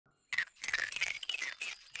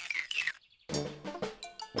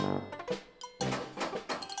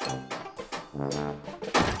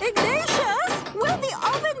Ignatius, will the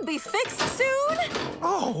oven be fixed soon?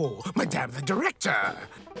 Oh, Madame the Director.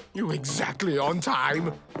 You're exactly on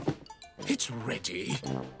time. It's ready.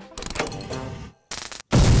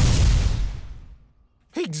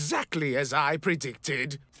 Exactly as I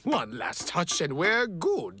predicted. One last touch and we're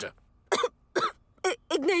good.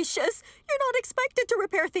 Ignatius, you're not expected to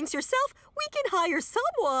repair things yourself. We can hire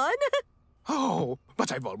someone. Oh,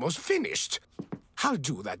 but I've almost finished. I'll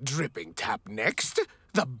do that dripping tap next,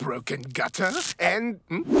 the broken gutter, and...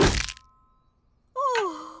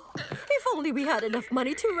 Oh, if only we had enough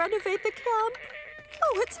money to renovate the camp.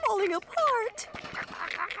 Oh, it's falling apart.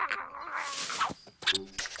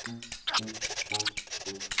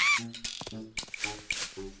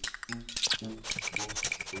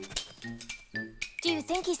 Do you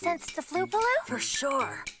think he sensed the Floopaloo? For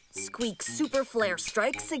sure. Squeak super flare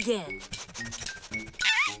strikes again.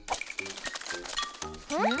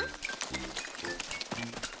 Hmm?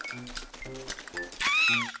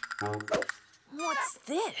 What's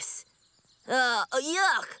this?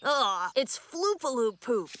 Yuck! It's Floopaloo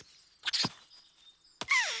poop.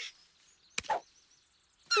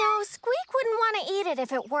 No, Squeak wouldn't want to eat it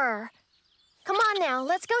if it were. Come on now,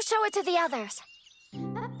 let's go show it to the others.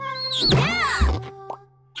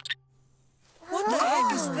 What the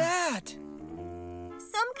heck is that?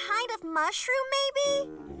 Some kind of mushroom, maybe?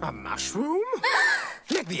 A mushroom?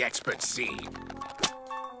 Let the experts see.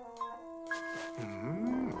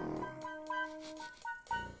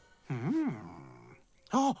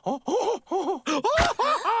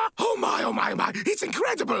 Oh my! It's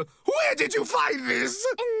incredible! Where did you find this?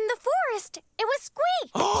 In the forest. It was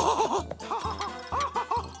Squeak.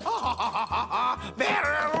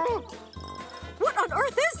 Beryl! What on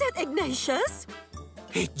earth is it, Ignatius?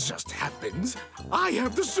 It just happens I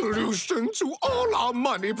have the solution to all our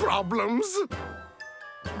money problems.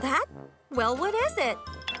 That? Well, what is it?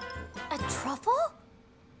 A truffle?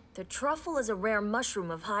 The truffle is a rare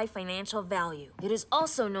mushroom of high financial value. It is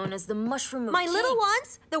also known as the mushroom of My kings. little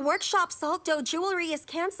ones, the workshop salt dough jewelry is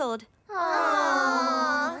canceled.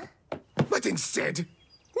 Aww. But instead,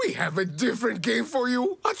 we have a different game for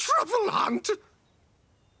you, a truffle hunt.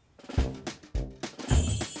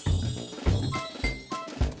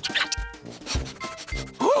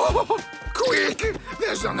 Oh, quick!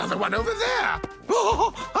 There's another one over there.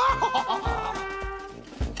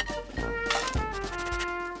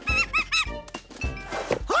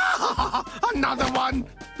 Another one!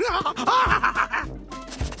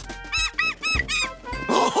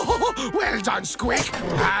 Oh, well done, Squeak!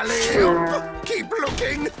 Alley-oop! Keep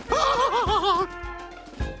looking!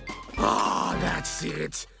 Ah, that's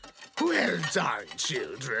it. Well done,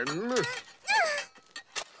 children.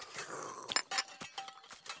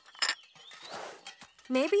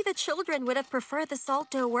 Maybe the children would have preferred the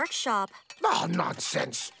salt dough workshop. Oh,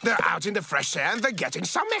 nonsense. They're out in the fresh air and they're getting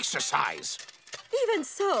some exercise. Even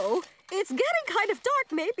so, it's getting kind of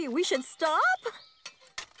dark. Maybe we should stop?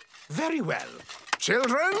 Very well.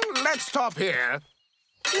 Children, let's stop here.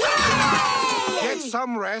 Yay! Get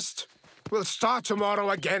some rest. We'll start tomorrow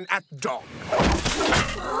again at dawn.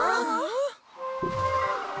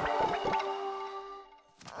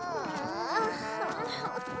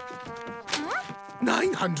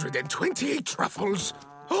 928 truffles.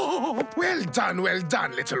 Oh, well done,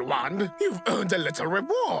 little one. You've earned a little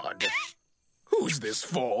reward. Who's this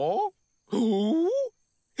for? Who?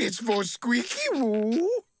 It's for Squeaky Woo.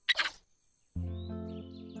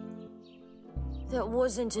 That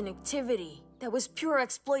wasn't an activity. That was pure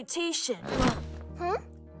exploitation. Hmm?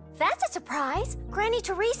 That's a surprise. Granny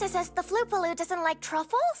Teresa says the Floopaloo doesn't like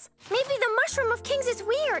truffles. Maybe the mushroom of kings is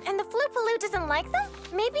weird and the Floopaloo doesn't like them?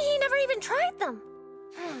 Maybe he never even tried them.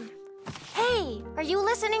 Hey, are you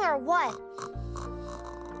listening or what?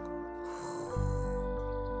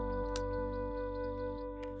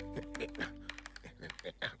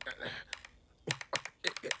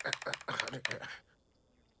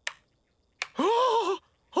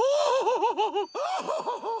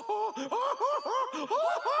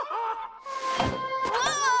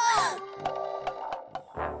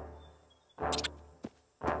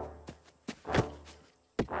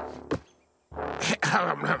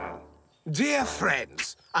 Dear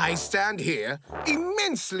friends, I stand here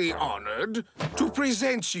immensely honored to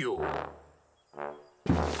present you.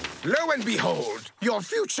 Lo and behold, your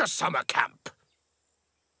future summer camp.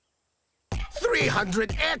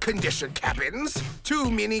 300 air-conditioned cabins, 2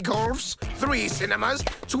 mini-golfs, 3 cinemas,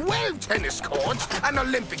 12 tennis courts, an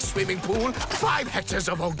Olympic swimming pool, 5 hectares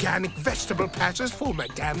of organic vegetable patches for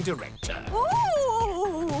Madame Director.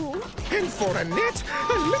 Ooh! And for a net,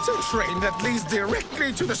 a little train that leads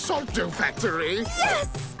directly to the salt dough factory.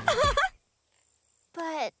 Yes!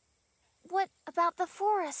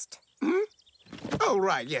 forest. Oh,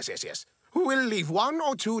 right, yes. We'll leave 1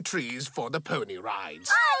 or 2 trees for the pony rides.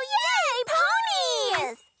 Oh, yay!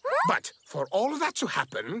 Ponies! But for all of that to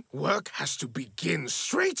happen, work has to begin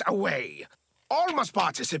straight away. All must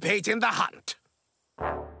participate in the hunt.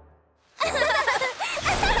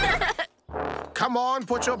 Come on,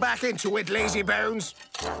 put your back into it, lazy bones.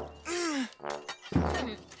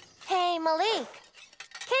 Hey, Malik.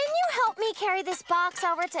 Can you help me carry this box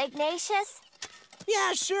over to Ignatius?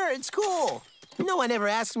 Yeah, sure, it's cool. No one ever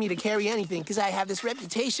asks me to carry anything because I have this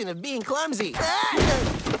reputation of being clumsy.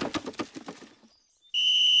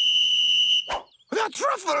 The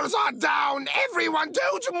truffles are down! Everyone,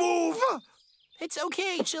 don't move! It's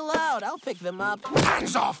okay, chill out. I'll pick them up.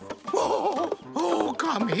 Hands off! Oh,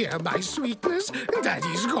 come here, my sweetness.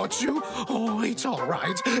 Daddy's got you. Oh, it's all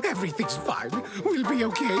right. Everything's fine. We'll be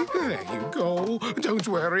okay. There you go. Don't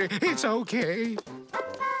worry. It's okay.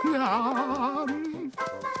 What are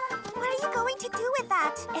you going to do with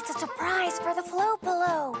that? It's a surprise for the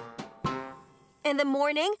Floopaloo. In the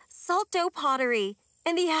morning, salt dough pottery.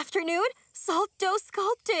 In the afternoon, salt dough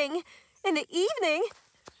sculpting. In the evening,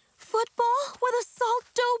 football with a salt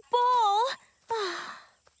dough ball.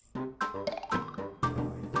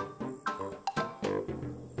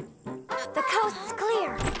 The coast's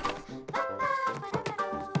clear.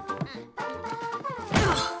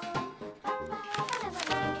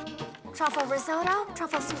 Truffle risotto,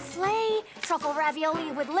 truffle souffle, truffle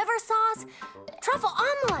ravioli with liver sauce, truffle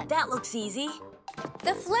omelet. That looks easy.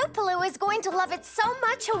 The Floopaloo is going to love it so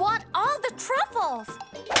much he'll want all the truffles.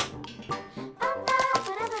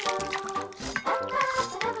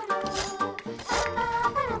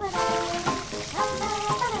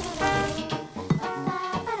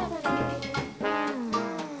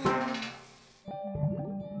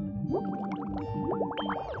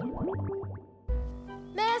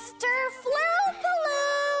 Mr.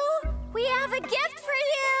 Floopaloo, we have a gift for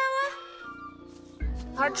you.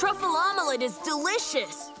 Our truffle omelet is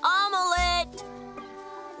delicious. Omelet!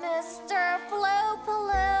 Mr.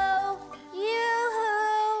 Floopaloo,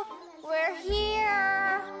 yoo-hoo, we're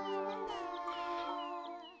here.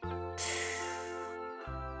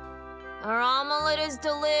 Our omelet is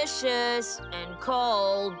delicious and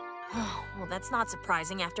cold. Well, that's not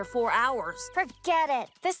surprising after 4 hours. Forget it.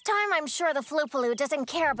 This time I'm sure the Floopaloo doesn't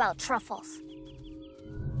care about truffles.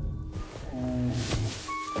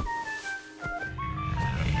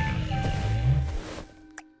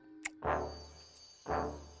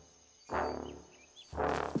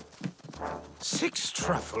 Six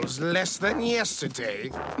truffles less than yesterday.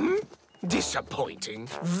 Disappointing.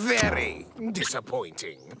 Very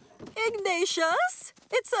disappointing. Ignatius,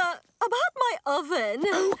 it's about my oven.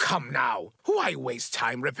 Oh, come now. Why waste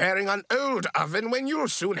time repairing an old oven when you'll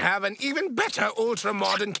soon have an even better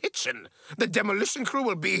ultra-modern kitchen? The demolition crew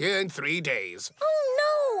will be here in 3 days.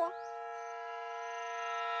 Oh,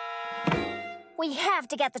 no! We have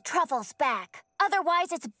to get the truffles back.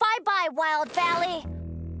 Otherwise, it's bye-bye, Wild Valley.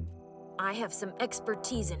 I have some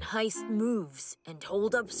expertise in heist moves, and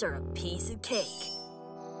hold-ups are a piece of cake.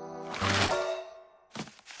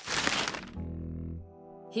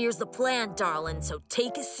 Here's the plan, darling, so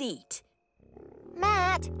take a seat.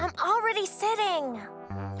 Matt, I'm already sitting.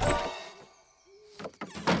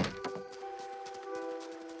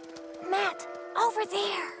 Matt, over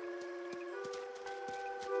there.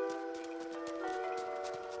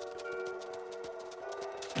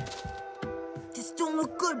 This don't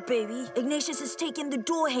look good, baby. Ignatius has taken the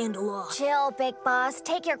door handle off. Chill, Big Boss.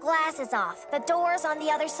 Take your glasses off. The door's on the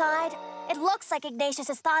other side. It looks like Ignatius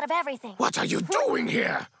has thought of everything. What are you doing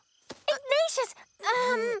here? Ignatius,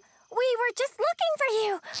 we were just looking for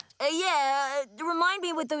you. Remind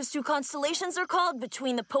me what those 2 constellations are called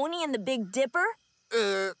between the Pony and the Big Dipper?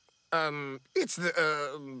 It's the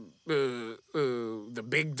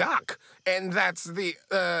big duck. And that's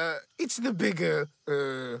it's the bigger,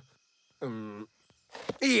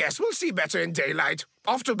 Yes, we'll see better in daylight.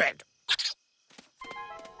 Off to bed.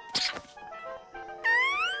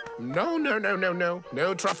 No.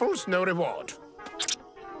 No truffles, no reward.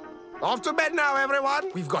 Off to bed now,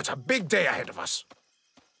 everyone. We've got a big day ahead of us.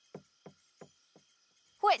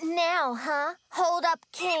 What now, huh? Hold up,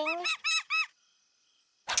 King.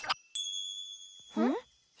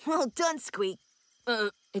 Well done, Squeak.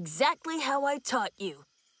 Exactly how I taught you.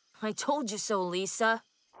 I told you so, Lisa.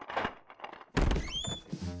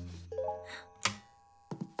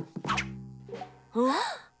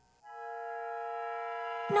 Huh?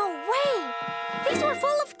 No way! These were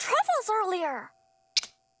full of truffles earlier.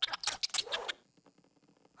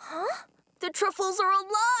 Huh? The truffles are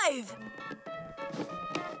alive!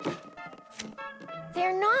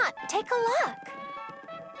 They're not. Take a look.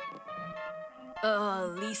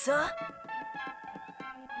 Lisa?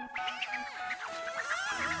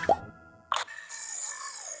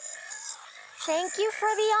 Thank you for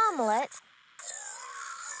the omelet.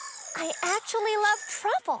 I actually love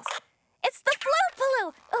truffles. It's the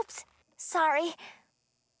Floopaloo! Oops, sorry.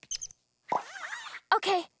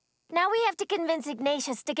 Okay, now we have to convince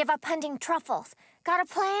Ignatius to give up hunting truffles. Got a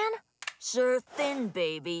plan? Sure thing,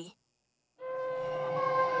 baby.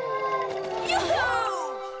 Yoo-hoo!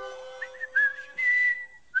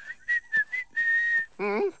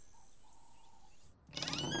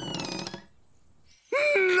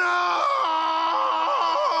 No!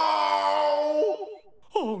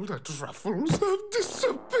 All the truffles have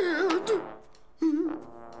disappeared.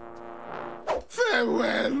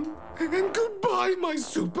 Farewell, and goodbye, my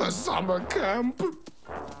super summer camp.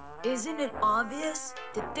 Isn't it obvious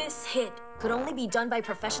that this hit could only be done by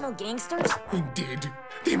professional gangsters? Indeed,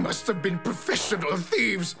 they must have been professional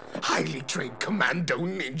thieves, highly trained commando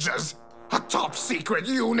ninjas, a top secret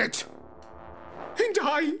unit. And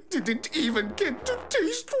I didn't even get to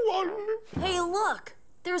taste one. Hey, look!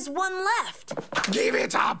 There's one left. Give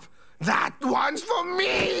it up! That one's for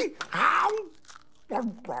me! Ow!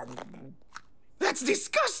 That's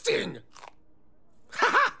disgusting!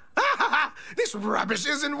 This rubbish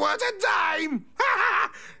isn't worth a dime!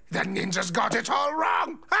 The ninjas got it all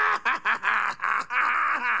wrong!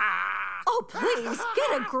 Oh, please,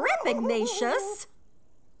 get a grip, Ignatius.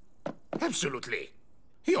 Absolutely.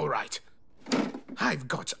 You're right. I've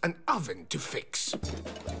got an oven to fix.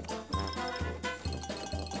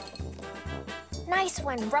 Nice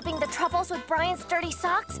one, rubbing the truffles with Brian's dirty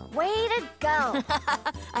socks. Way to go.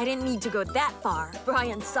 I didn't need to go that far.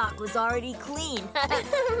 Brian's sock was already clean.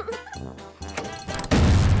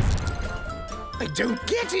 I don't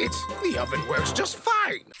get it. The oven works just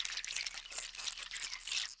fine.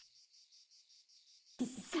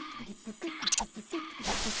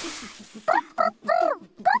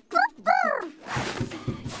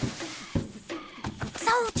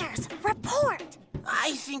 Soldiers, report.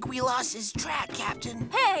 I think we lost his track, Captain.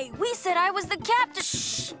 Hey, we said I was the captain.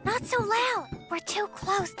 Shh, not so loud. We're too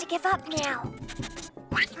close to give up now.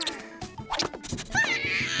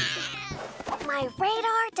 My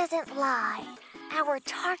radar doesn't lie. Our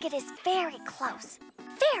target is very close.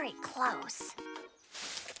 Very close.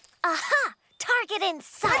 Aha! Target in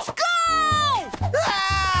sight. Let's go!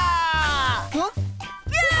 Ah! Huh?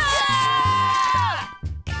 Yeah!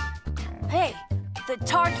 Hey, the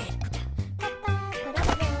target.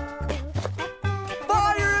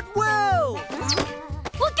 Fire at will!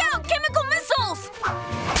 Look out! Chemical missiles!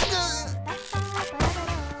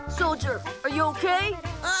 Soldier, are you okay?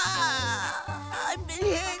 I've been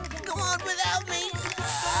hit. Go on without me.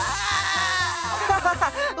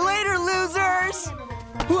 Later, losers!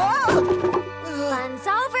 Whoa! Fun's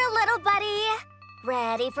over, little buddy.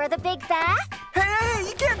 Ready for the big bath? Hey,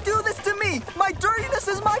 you can't do this to me! My dirtiness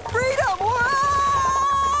is my freedom!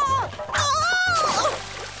 Whoa! Oh!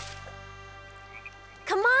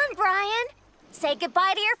 Come on, Brian. Say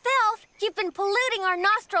goodbye to your filth. You've been polluting our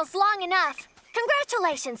nostrils long enough.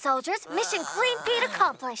 Congratulations, soldiers. Mission clean feet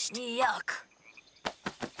accomplished. Yuck.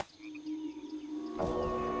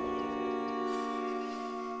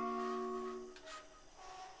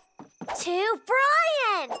 To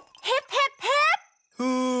Brian! Hip, hip, hip!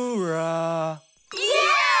 Hoorah!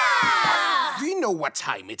 Yeah! Do you know what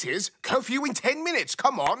time it is? Curfew in 10 minutes.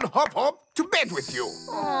 Come on, hop, hop, to bed with you.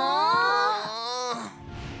 Aww.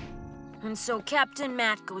 And so Captain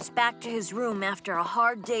Matt goes back to his room after a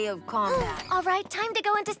hard day of combat. All right, time to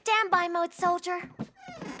go into standby mode, soldier.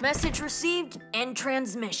 Message received, end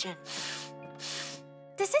transmission.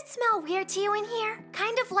 Does it smell weird to you in here?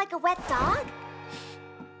 Kind of like a wet dog?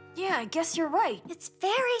 Yeah, I guess you're right. It's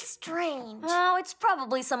very strange. Oh, it's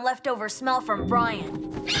probably some leftover smell from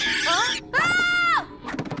Brian. Huh? Ah!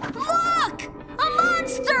 Look! A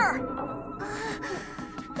monster!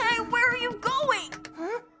 Hey, where are you going?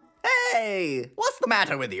 Huh? Hey, what's the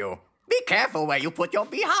matter with you? Be careful where you put your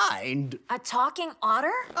behind. A talking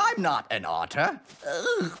otter? I'm not an otter.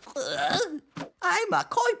 I'm a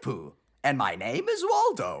koipu, and my name is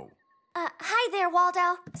Waldo. Hi there,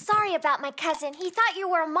 Waldo. Sorry about my cousin. He thought you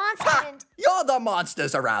were a monster and... You're the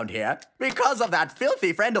monsters around here. Because of that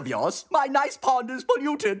filthy friend of yours, my nice pond is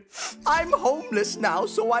polluted. I'm homeless now,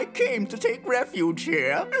 so I came to take refuge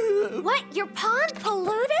here. What? Your pond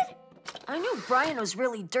polluted? I knew Brian was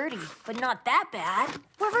really dirty, but not that bad.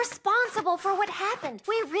 We're responsible for what happened.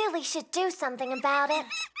 We really should do something about it.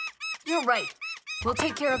 You're right. We'll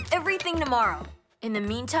take care of everything tomorrow. In the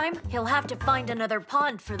meantime, he'll have to find another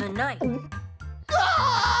pond for the night.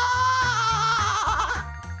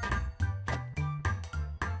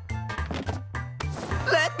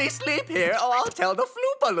 me sleep here or I'll tell the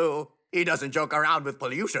Floopaloo. He doesn't joke around with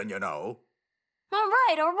pollution, you know. All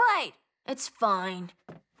right. It's fine.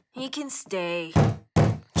 He can stay.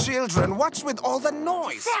 Children, what's with all the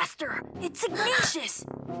noise? Disaster! It's Ignatius!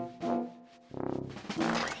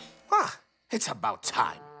 Ah, it's about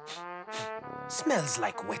time. Smells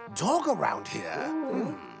like wet dog around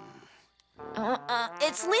here.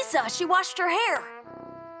 It's Lisa. She washed her hair.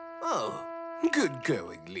 Oh, good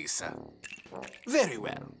going, Lisa. Very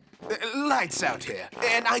well. Lights out here,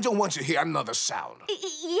 and I don't want to hear another sound.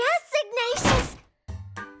 Yes, Ignatius!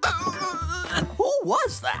 Who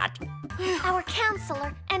was that? Our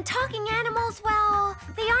counselor. And talking animals, well,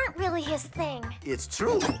 they aren't really his thing. It's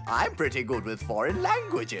true. I'm pretty good with foreign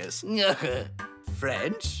languages.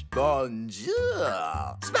 French,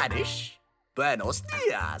 bonjour. Spanish, buenos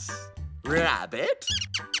dias. Rabbit.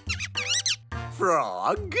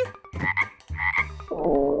 Frog.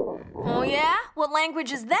 Oh, yeah? What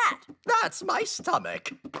language is that? That's my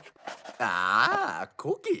stomach. Ah,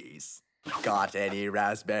 cookies. Got any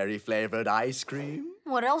raspberry-flavored ice cream?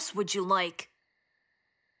 What else would you like?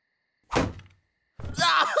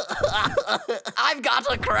 I've got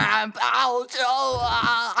a cramp. Ouch. Oh,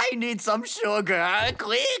 I need some sugar.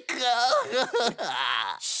 Quick.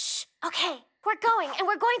 Shh. Okay, we're going, and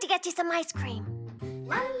we're going to get you some ice cream.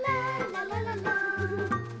 La la la la la la.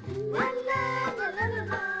 La la la la la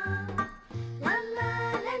la. La la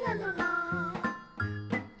la la la la.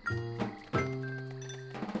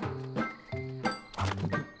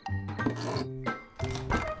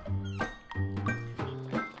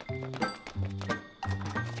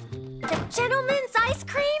 The gentleman's ice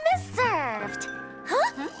cream is served.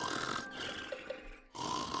 Huh?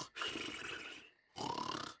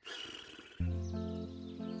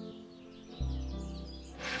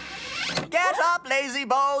 Get up, lazy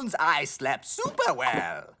bones. I slept super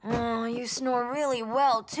well. Oh, you snore really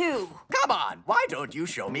well, too. Come on, why don't you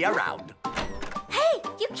show me around? Hey,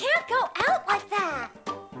 you can't go out like that.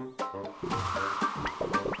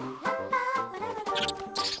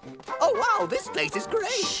 Oh, wow, this place is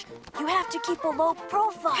great. You have to keep a low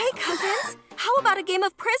profile. Hey, cousins, how about a game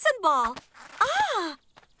of prison ball? Ah,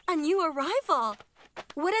 a new arrival.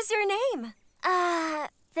 What is your name?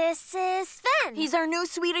 This is Sven. He's our new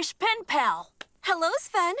Swedish pen pal. Hello,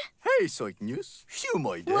 Sven. Hey, Cygnus.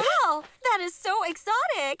 Humorous. Wow, that is so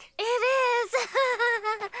exotic. It is.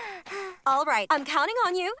 All right, I'm counting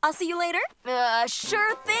on you. I'll see you later.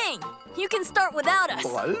 Sure thing. You can start without us.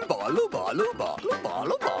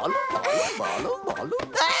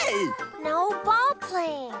 Hey! No ball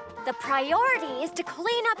playing. The priority is to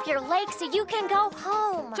clean up your lake so you can go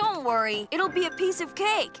home. Don't worry, it'll be a piece of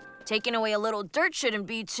cake. Taking away a little dirt shouldn't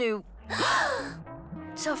be too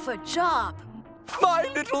tough a job. My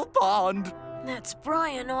little pond. That's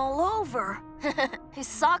Brian all over. His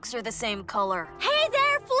socks are the same color. Hey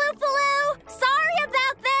there, Floopaloo! Sorry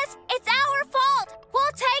about this. It's our fault.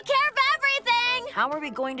 We'll take care of everything. How are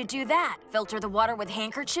we going to do that? Filter the water with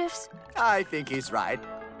handkerchiefs? I think he's right.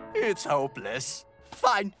 It's hopeless.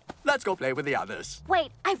 Fine, let's go play with the others.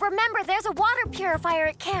 Wait, I remember there's a water purifier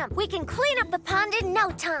at camp. We can clean up the pond in no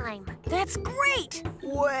time. That's great!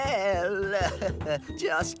 Well,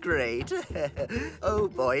 just great. Oh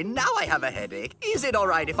boy, now I have a headache. Is it all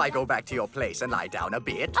right if I go back to your place and lie down a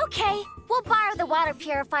bit? Okay, we'll borrow the water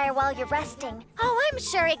purifier while you're resting. Oh, I'm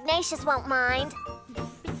sure Ignatius won't mind.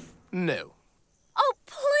 No. Oh,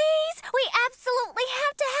 please! We absolutely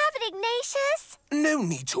have to have it, Ignatius! No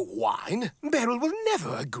need to whine. Beryl will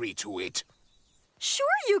never agree to it. Sure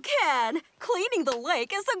you can. Cleaning the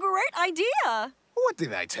lake is a great idea. What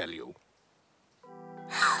did I tell you?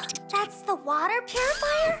 That's the water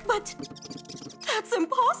purifier? But that's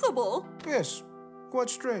impossible. Yes, quite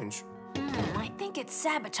strange. I think it's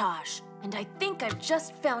sabotage. And I think I've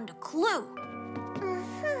just found a clue.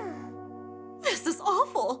 This is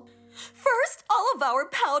awful. First, all of our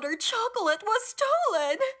powdered chocolate was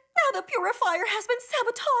stolen. Now the purifier has been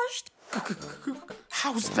sabotaged.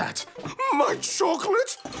 How's that? My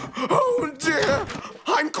chocolate? Oh, dear.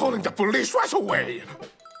 I'm calling the police right away.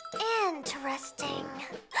 Interesting.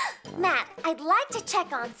 Matt, I'd like to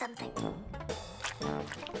check on something.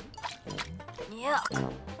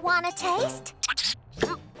 Yuck. Want a taste?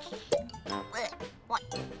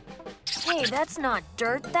 Hey, that's not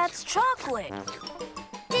dirt, that's chocolate.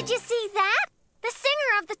 Did you see that? The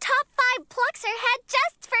singer of the top 5 Pluxer had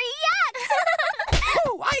just for yucks!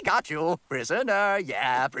 Oh, I got you. Prisoner,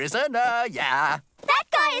 yeah, prisoner, yeah. That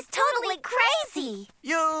guy is totally crazy!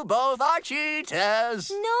 You both are cheaters.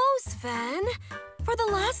 No, Sven. For the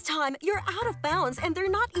last time, you're out of bounds and they're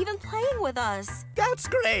not even playing with us. That's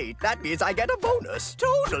great. That means I get a bonus.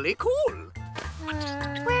 Totally cool.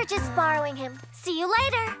 We're just borrowing him. See you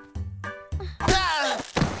later.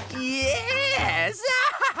 Yes!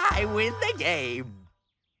 I win the game.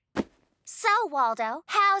 So, Waldo,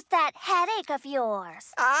 how's that headache of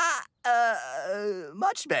yours?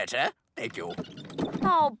 Much better. Thank you.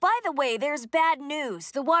 Oh, by the way, there's bad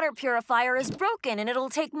news. The water purifier is broken and it'll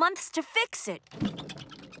take months to fix it.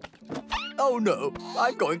 Oh no,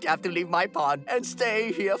 I'm going to have to leave my pond and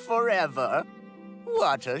stay here forever.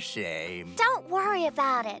 What a shame. Don't worry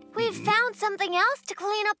about it. We've found something else to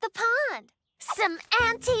clean up the pond. Some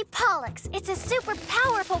anti-pollux. It's a super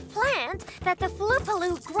powerful plant that the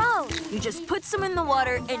Floopaloo grows. You just put some in the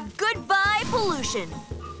water and goodbye pollution.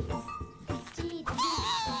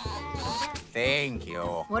 Thank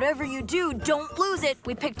you. Whatever you do, don't lose it.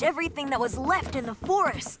 We picked everything that was left in the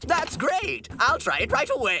forest. That's great. I'll try it right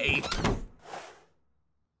away.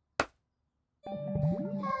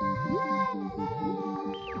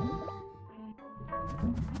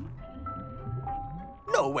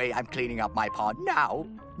 No way I'm cleaning up my pond now.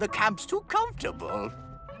 The camp's too comfortable.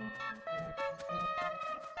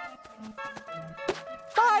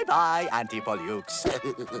 Bye-bye, anti-pollux.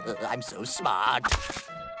 I'm so smart.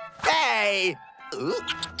 Hey! Ooh.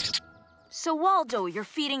 So, Waldo, you're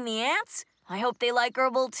feeding the ants? I hope they like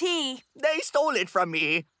herbal tea. They stole it from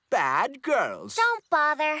me. Bad girls. Don't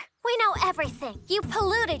bother. We know everything. You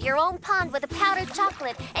polluted your own pond with a powdered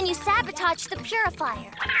chocolate, and you sabotaged the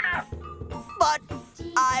purifier. But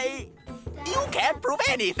you can't prove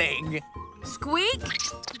anything. Squeak?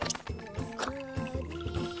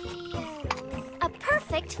 A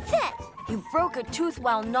perfect fit. You broke a tooth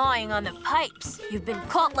while gnawing on the pipes. You've been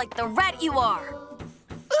caught like the rat you are.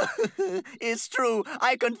 It's true.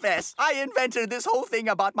 I confess. I invented this whole thing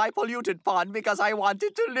about my polluted pond because I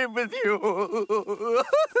wanted to live with you.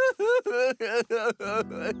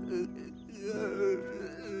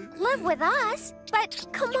 Live with us? But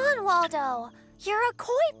come on, Waldo. You're a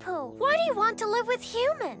koi poo. Why do you want to live with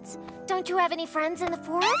humans? Don't you have any friends in the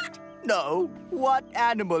forest? No. What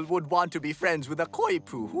animal would want to be friends with a koi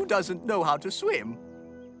poo who doesn't know how to swim?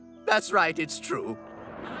 That's right, it's true.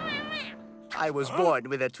 I was born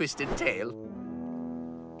with a twisted tail.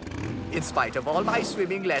 In spite of all my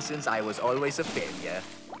swimming lessons, I was always a failure.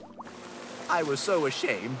 I was so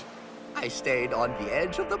ashamed, I stayed on the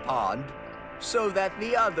edge of the pond so that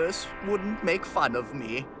the others wouldn't make fun of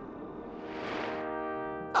me.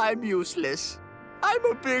 I'm useless. I'm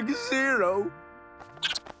a big zero.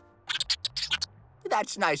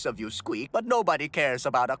 That's nice of you, Squeak, but nobody cares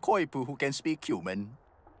about a koi poo who can speak human.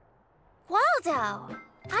 Waldo,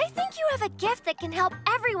 I think you have a gift that can help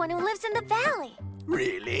everyone who lives in the valley.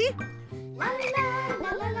 Really?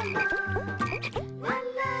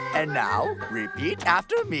 And now, repeat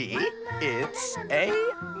after me. It's a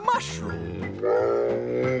mushroom.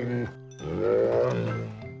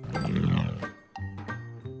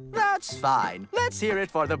 That's fine. Let's hear it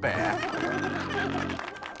for the bear.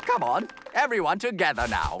 Come on, everyone together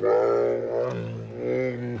now.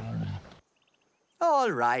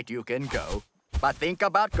 All right, you can go. But think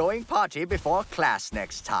about going potty before class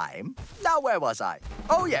next time. Now, where was I?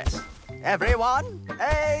 Oh, yes. Everyone,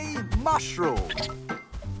 a mushroom.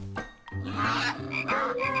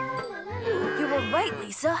 You were right,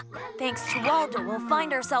 Lisa. Thanks to Waldo, we'll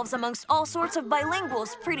find ourselves amongst all sorts of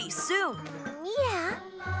bilinguals pretty soon. Yeah.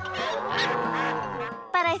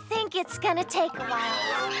 But I think it's gonna take a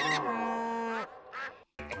while.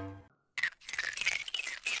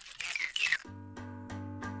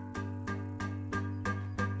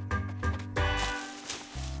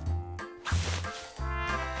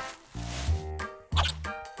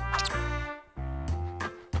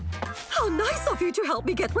 How nice of you to help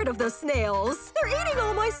me get rid of the snails. They're eating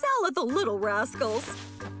all my salad, the little rascals.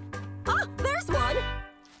 Ah, there's one.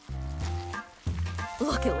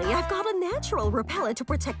 Luckily, I've got a natural repellent to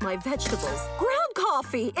protect my vegetables. Ground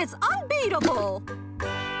coffee, it's unbeatable.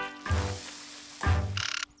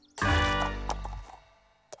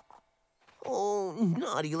 Oh,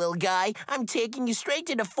 naughty little guy. I'm taking you straight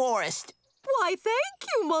to the forest. Why, thank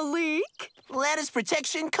you, Malik. Lattice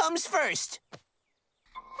protection comes first.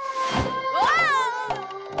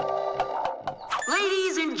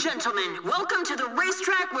 Ladies and gentlemen, welcome to the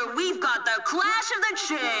racetrack where we've got the Clash of the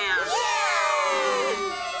Champs! Yay!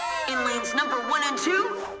 In lanes number 1 and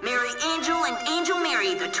 2, Mary Angel and Angel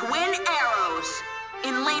Mary, the twin arrows.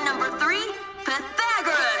 In lane number 3,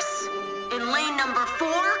 Pythagoras. In lane number 4,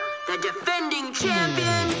 the defending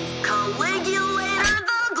champion, Caligulator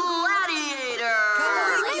the Gladiator.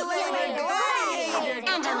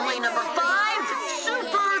 And in lane number 5,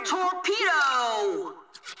 Super Torpedo.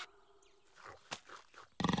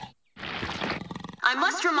 I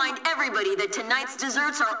must remind everyone everybody that tonight's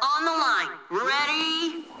desserts are on the line.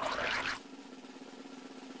 Ready?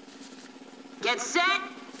 Get set.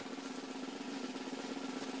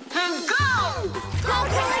 And go! Go,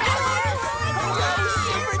 Caligulars! Go,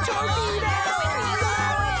 Super Torpedoes!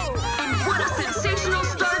 And what a sensational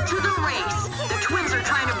start to the race. The twins are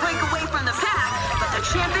trying to break away from the pack, but the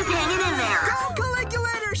champ is hanging in there. Go,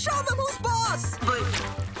 Caligulator! Show them who's boss! But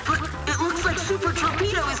it looks like Super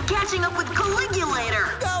Torpedo is catching up with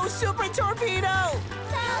Caligulator. Go, Super Torpedo!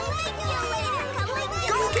 Caligulator!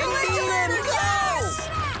 Go, Caligulator! Go!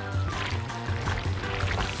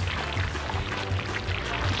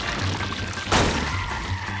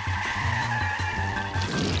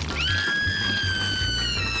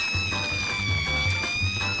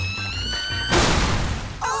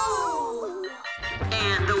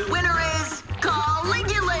 And the winner is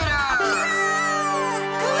Caligulator.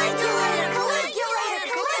 Caligulator! Caligulator!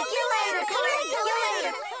 Caligulator!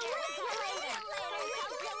 Caligulator!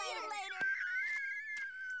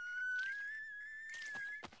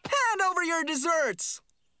 Hand over your desserts!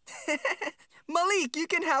 Malik, you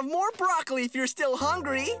can have more broccoli if you're still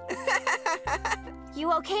hungry.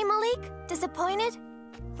 You okay, Malik? Disappointed?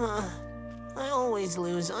 I always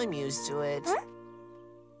lose. I'm used to it.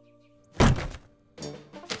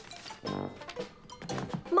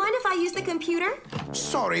 Mind if I use the computer?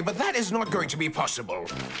 Sorry, but that is not going to be possible.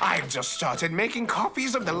 I've just started making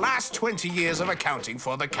copies of the last 20 years of accounting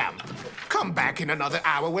for the camp. Come back in another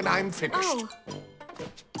hour when I'm finished. Oh.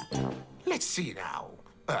 Let's see now.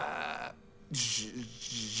 J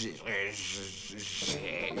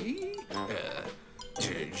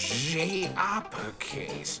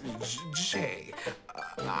uppercase. J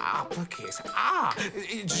uppercase.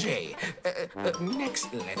 J.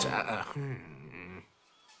 Next letter.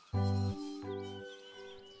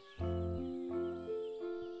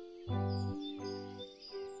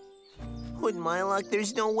 With my luck,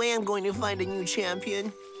 there's no way I'm going to find a new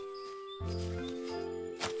champion.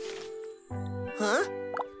 Huh?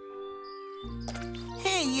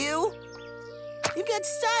 Hey, you! You got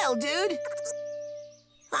style, dude!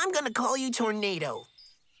 I'm gonna call you Tornado.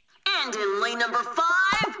 And in lane number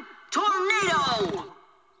 5, Tornado.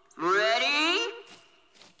 Ready?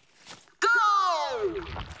 Go!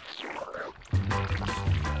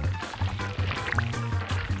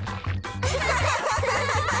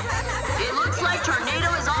 It looks like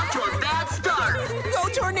Tornado is off to a bad start. Go,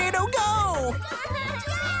 Tornado, go!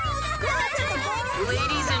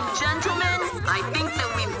 Ladies and gentlemen, I think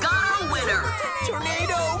that we've got a winner.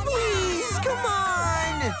 Tornado, please, come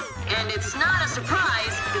on! And it's not a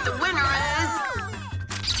surprise that the winner is...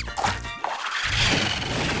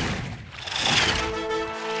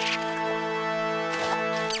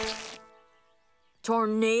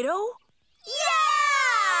 Tornado?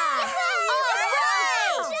 Yeah!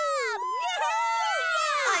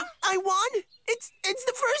 I won? It's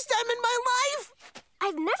the first time in my life!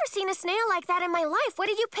 I've never seen a snail like that in my life. What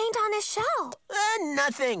did you paint on his shell?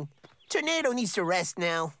 Nothing. Tornado needs to rest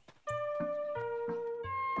now.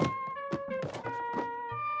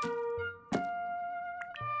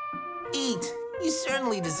 Eat. You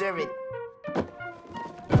certainly deserve it.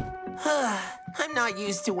 I'm not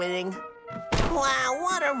used to winning. Wow,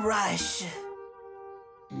 what a rush.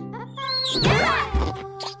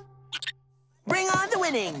 Bring on the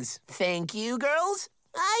winnings. Thank you, girls.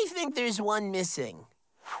 I think there's one missing.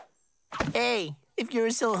 Hey, if you're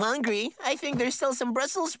so hungry, I think there's still some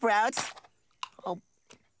Brussels sprouts. Oh.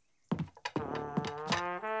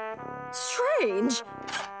 Strange.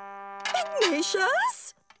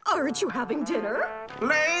 Ignatius? Aren't you having dinner?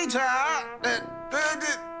 Later.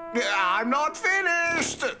 I'm not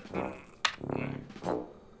finished.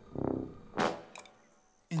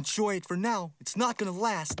 Enjoy it for now. It's not gonna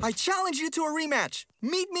last. I challenge you to a rematch.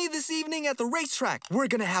 Meet me this evening at the racetrack. We're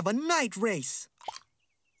gonna have a night race.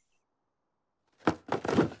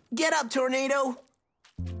 Get up, Tornado.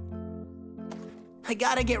 I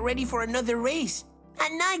gotta get ready for another race.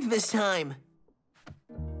 At night this time.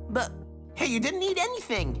 But, hey, you didn't eat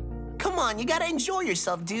anything. Come on, you gotta enjoy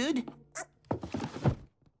yourself, dude.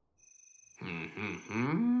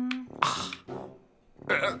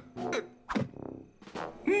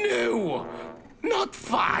 No, not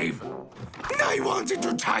 5. I wanted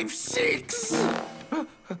to type 6.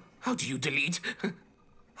 How do you delete?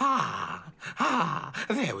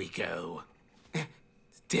 There we go.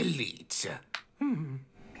 Delete.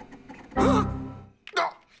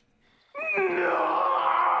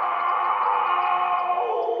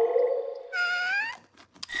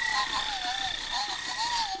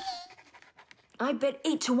 I bet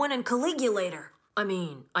 8 to 1 in Caligulator. I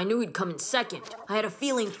mean, I knew he'd come in second. I had a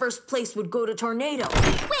feeling first place would go to Tornado. Wait,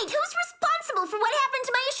 who's responsible for what happened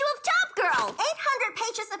to my issue of Top Girl? 800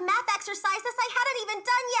 pages of math exercises I hadn't even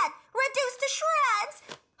done yet, reduced to shreds.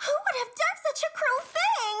 Who would have done such a cruel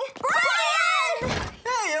thing? Brian!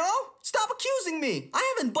 Hey, yo! Stop accusing me! I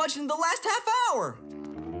haven't budged in the last half hour!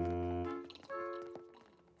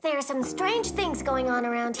 There are some strange things going on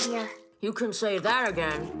around here. You can say that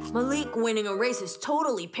again. Malik winning a race is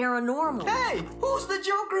totally paranormal. Hey! Who's the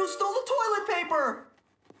joker who stole the toilet paper?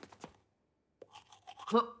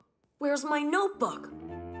 Where's my notebook?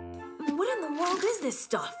 What in the world is this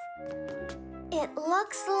stuff? It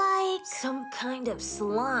looks like... Some kind of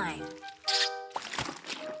slime.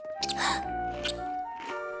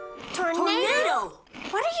 Tornado!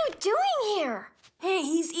 What are you doing here? Hey,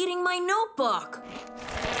 he's eating my notebook.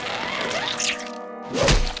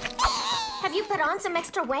 Have you put on some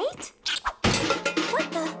extra weight? What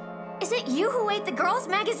the? Is it you who ate the girls'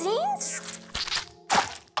 magazines?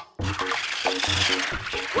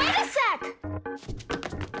 Wait a sec!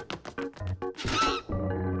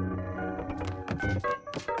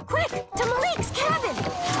 Quick, to Malik's cabin!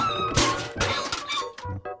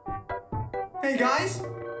 Hey, guys!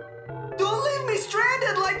 Don't leave me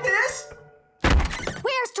stranded like this!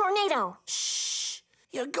 Where's Tornado? Shh!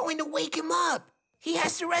 You're going to wake him up. He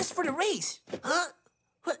has to rest for the race. Huh?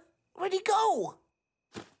 Where'd he go?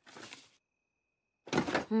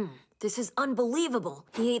 This is unbelievable.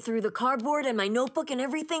 He ate through the cardboard and my notebook and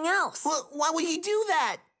everything else. Well, why would he do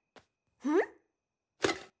that? Look,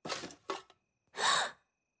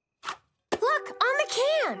 on the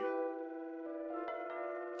can!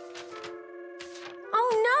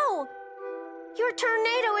 Oh no! Your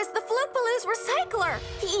Tornado is the Floopaloo's recycler.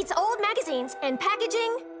 He eats old magazines and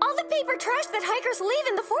packaging, all the paper trash that hikers leave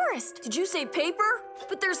in the forest. Did you say paper?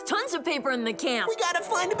 But there's tons of paper in the camp. We gotta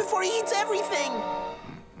find him before he eats everything.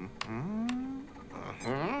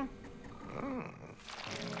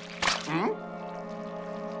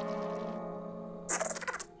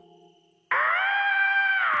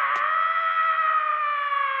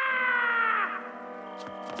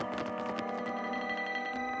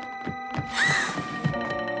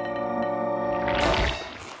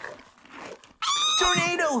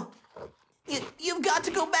 Tornado! You've got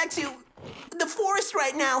to go back to the forest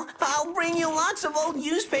right now. I'll bring you lots of old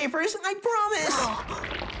newspapers, I promise.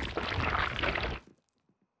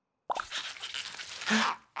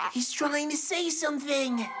 He's trying to say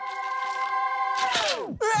something.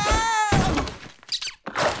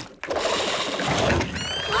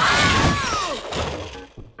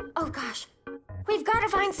 Oh gosh, we've got to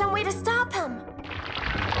find some way to stop him.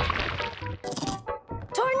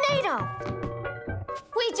 Tornado!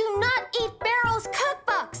 We do not eat Barrel's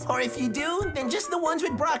cookbooks! Or if you do, then just the ones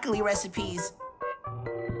with broccoli recipes.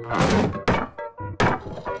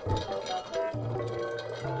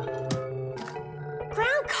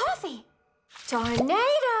 Ground coffee! Tornado!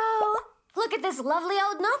 Look at this lovely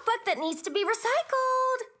old notebook that needs to be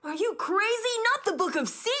recycled! Are you crazy? Not the Book of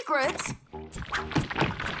Secrets!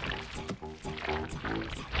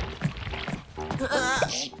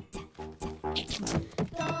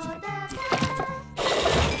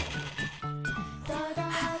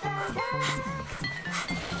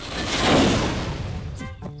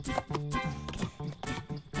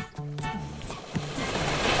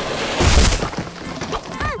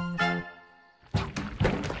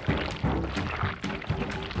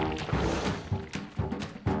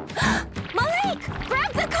 Malik!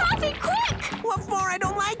 Grab the coffee, quick! What for? I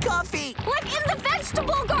don't like coffee. Like in the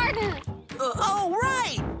vegetable garden! Oh,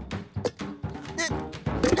 right.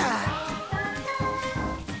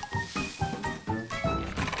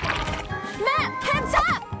 Matt, heads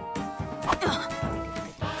up!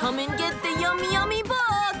 Come and get the yummy, yummy book!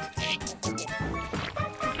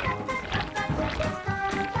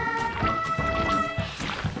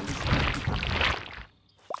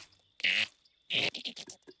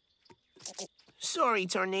 Sorry,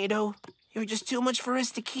 Tornado. You're just too much for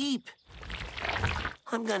us to keep.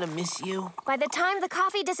 I'm gonna miss you. By the time the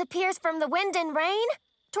coffee disappears from the wind and rain,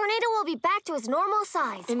 Tornado will be back to his normal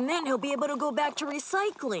size. And then he'll be able to go back to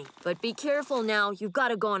recycling. But be careful now. You've got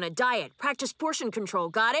to go on a diet. Practice portion control.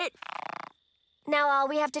 Got it? Now all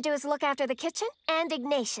we have to do is look after the kitchen and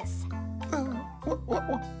Ignatius.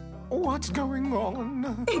 What's going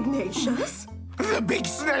on? Ignatius? The big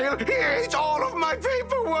snail, he ate all of my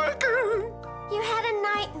paperwork. You had a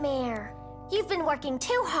nightmare. You've been working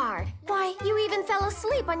too hard. Why, you even fell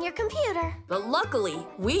asleep on your computer. But luckily,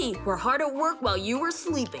 we were hard at work while you were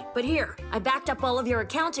sleeping. But here, I backed up all of your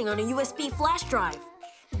accounting on a USB flash drive.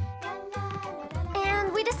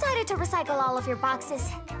 And we decided to recycle all of your boxes.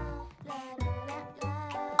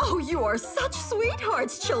 Oh, you are such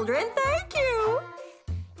sweethearts, children. Thank you.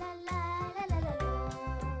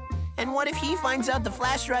 And what if he finds out the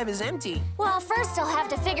flash drive is empty? Well, first he'll have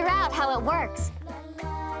to figure out how it works.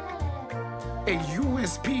 A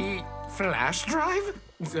USB flash drive?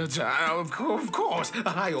 Of course.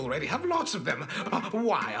 I already have lots of them.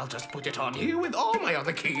 Why, I'll just put it on here with all my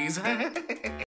other keys.